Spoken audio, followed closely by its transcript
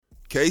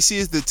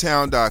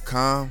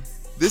CaseyIsTheTown.com.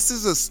 This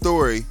is a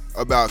story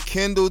about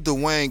Kendall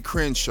Dwayne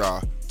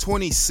Crenshaw,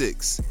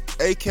 26,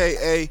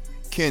 aka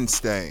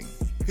Kenstang.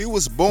 He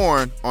was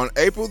born on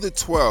April the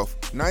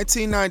 12th,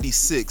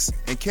 1996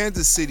 in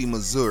Kansas City,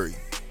 Missouri.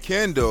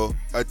 Kendall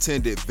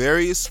attended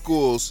various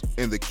schools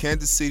in the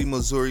Kansas City,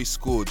 Missouri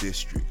School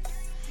District.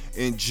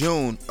 In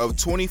June of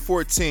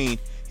 2014,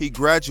 he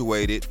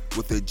graduated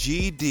with a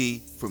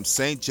GED from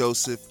St.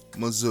 Joseph,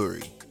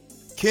 Missouri.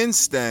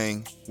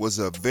 Kenstang was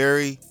a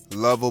very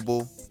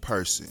lovable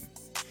person.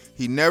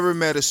 He never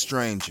met a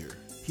stranger.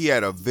 He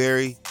had a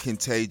very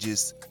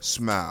contagious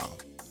smile.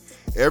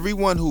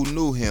 Everyone who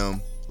knew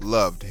him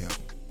loved him.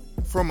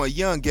 From a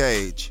young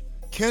age,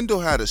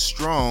 Kendall had a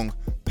strong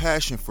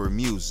passion for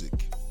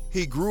music.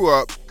 He grew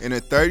up in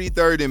the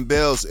 33rd and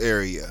Bells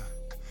area.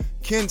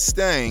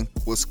 Kenstang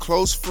was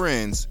close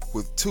friends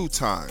with 2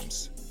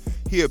 Times.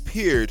 He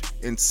appeared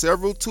in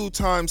several 2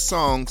 Times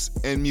songs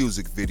and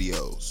music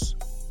videos.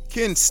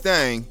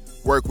 Kenstang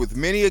worked with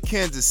many of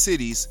Kansas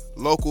City's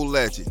local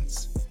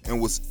legends and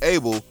was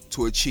able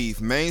to achieve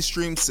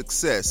mainstream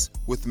success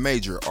with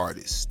major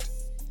artists.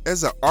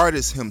 As an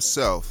artist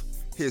himself,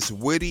 his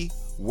witty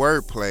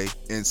wordplay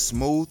and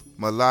smooth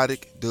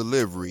melodic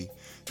delivery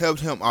helped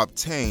him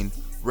obtain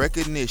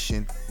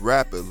recognition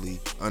rapidly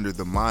under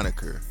the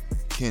moniker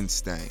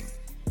Kenstang.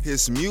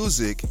 His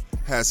music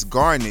has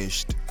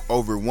garnished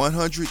over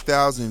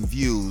 100,000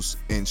 views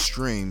and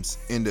streams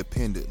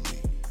independently.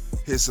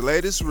 His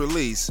latest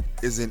release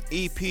is an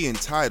EP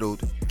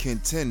entitled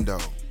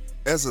Kenstang.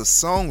 As a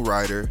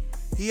songwriter,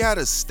 he had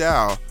a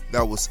style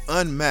that was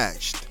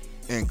unmatched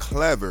and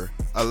clever,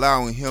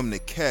 allowing him to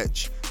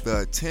catch the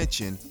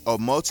attention of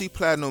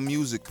multi-platinum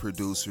music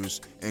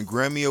producers and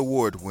Grammy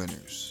Award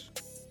winners.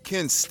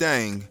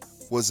 Kenstang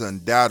was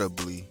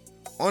undoubtedly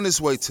on his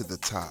way to the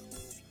top.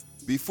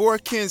 Before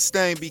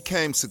Kenstang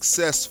became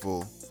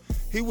successful,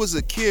 he was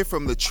a kid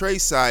from the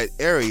Trayside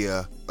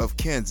area of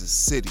Kansas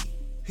City.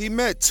 He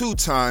met 2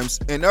 Times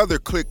and other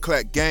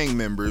Clack gang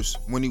members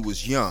when he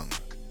was young.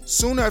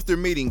 Soon after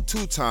meeting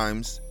 2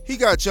 Times, he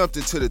got jumped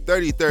into the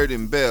 33rd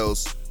and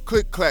Bells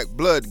Clack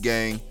Blood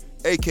Gang,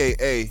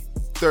 aka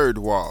Third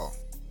Wall.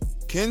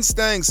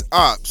 Kenstang's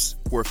ops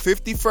were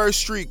 51st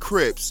Street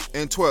Crips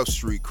and 12th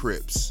Street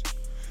Crips.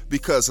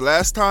 Because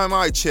last time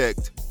I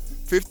checked,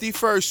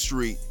 51st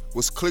Street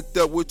was clicked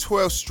up with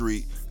 12th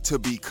Street to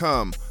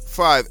become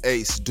 5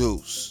 Ace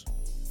Deuce.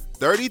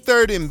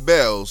 33rd and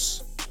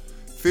Bells,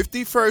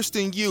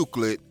 51st and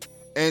Euclid,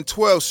 and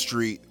 12th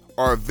Street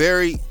are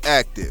very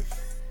active.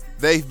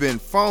 They've been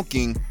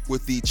funking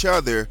with each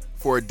other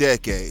for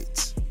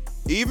decades.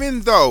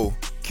 Even though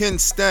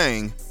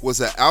Kenstang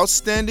was an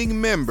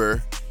outstanding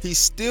member, he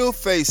still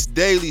faced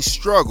daily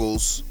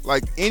struggles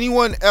like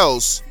anyone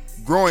else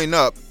growing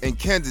up in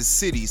Kansas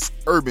City's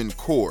urban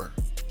core.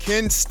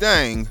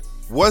 Kenstang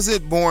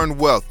wasn't born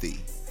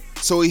wealthy,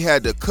 so he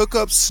had to cook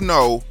up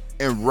snow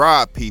and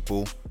rob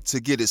people to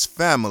get his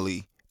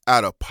family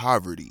out of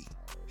poverty.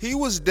 He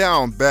was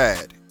down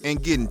bad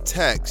and getting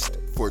taxed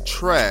for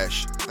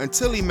trash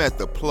until he met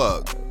the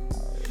plug.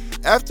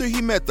 After he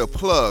met the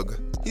plug,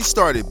 he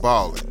started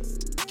balling.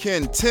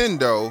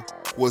 Kenstang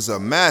was a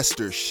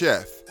master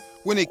chef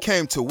when it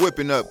came to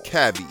whipping up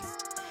cabbie.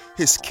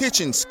 His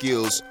kitchen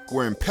skills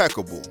were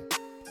impeccable.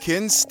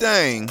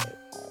 Kenstang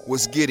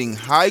was getting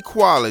high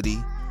quality,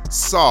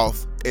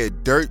 soft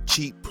at dirt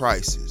cheap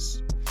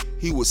prices.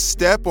 He would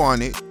step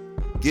on it,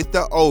 get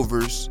the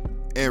overs,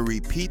 and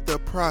repeat the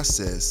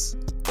process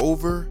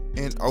over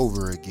and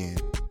over again.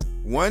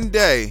 One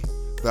day,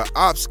 the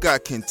ops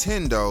got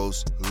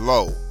Kenstang's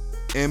low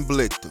and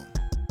blicked him.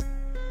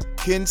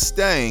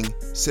 Kenstang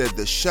said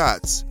the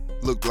shots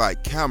looked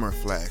like camera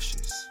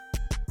flashes.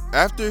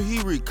 After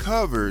he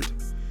recovered,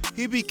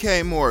 he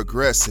became more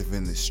aggressive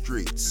in the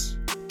streets.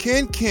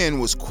 Ken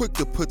was quick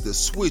to put the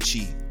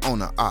switchy on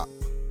the op.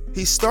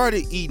 He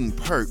started eating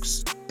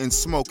perks and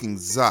smoking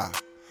za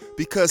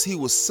because he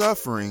was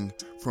suffering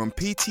from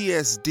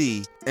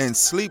PTSD and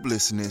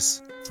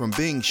sleeplessness from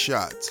being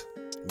shot.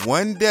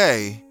 One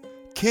day,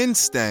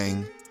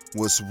 Kenstang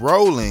was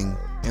rolling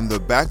in the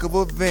back of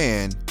a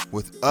van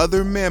with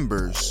other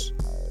members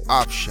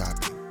op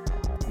shopping.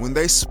 When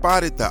they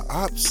spotted the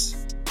ops,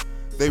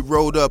 they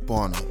rode up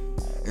on him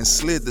and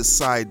slid the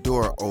side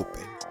door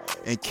open,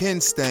 and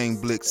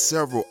Kenstang blicked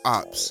several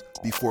ops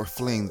before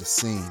fleeing the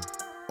scene.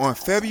 On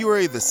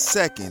February the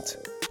 2nd,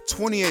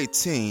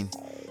 2018,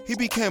 he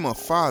became a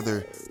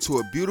father to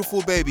a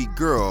beautiful baby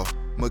girl,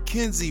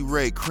 Mackenzie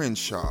Ray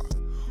Crenshaw,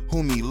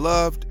 whom he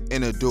loved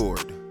and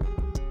adored.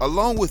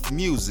 Along with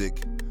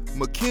music,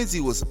 Mackenzie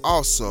was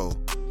also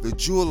the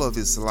jewel of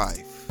his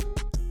life.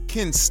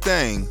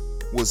 Kenstang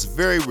was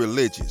very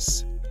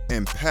religious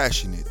and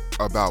passionate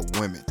about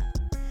women.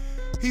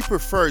 He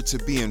preferred to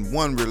be in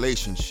one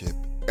relationship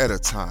at a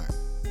time.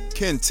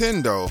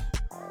 Kenstang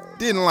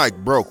didn't like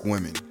broke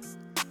women.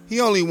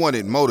 He only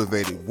wanted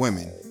motivated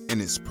women in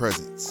his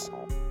presence.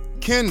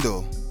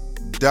 Kendall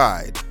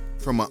died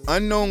from an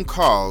unknown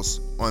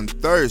cause on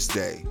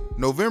Thursday,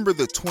 November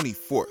the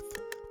 24th,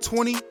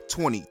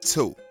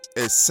 2022.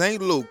 at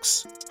St.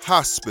 Luke's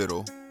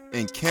Hospital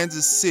in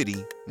Kansas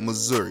City,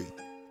 Missouri.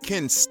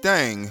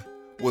 Kenstang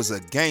was a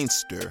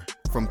gangster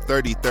from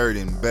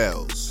 33rd and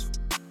Bells.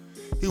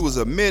 He was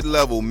a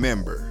mid-level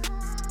member.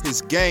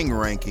 His gang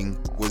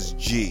ranking was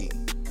G.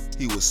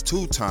 He was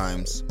 2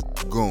 times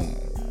goon.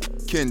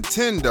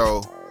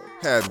 Kenstang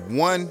had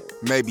 1,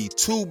 maybe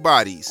 2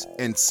 bodies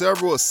and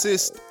several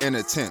assists and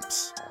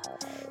attempts.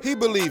 He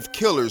believed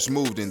killers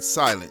moved in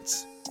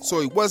silence,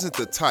 so he wasn't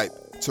the type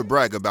to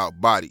brag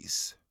about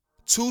bodies.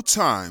 2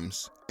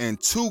 times and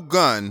 2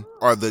 gun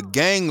are the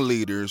gang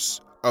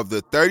leaders of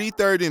the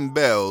 33rd and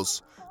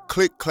Bells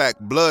Clack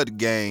blood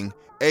gang,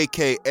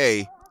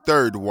 aka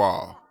Third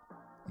Wall.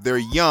 They're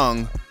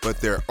young,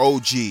 but they're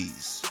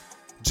OGs.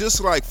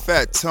 Just like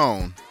Fat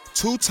Tone,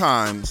 2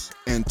 times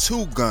and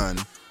 2 gun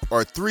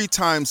are 3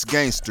 times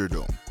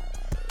gangsterdom,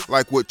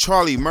 like what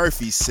Charlie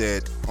Murphy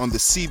said on the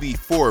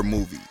CB4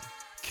 movie.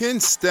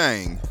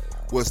 Kenstang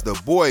was the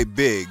boy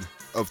big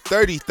of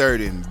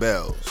 33rd and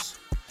Bells.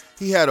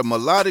 He had a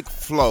melodic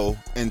flow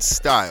and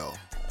style.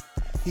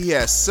 He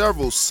has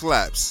several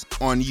slaps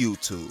on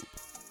YouTube.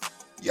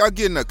 Y'all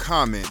get in the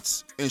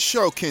comments and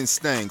show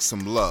Kenstang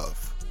some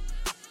love.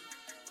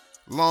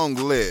 Long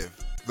live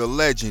the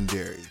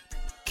legendary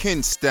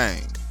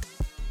Kenstang.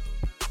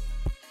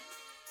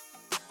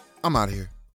 I'm out of here.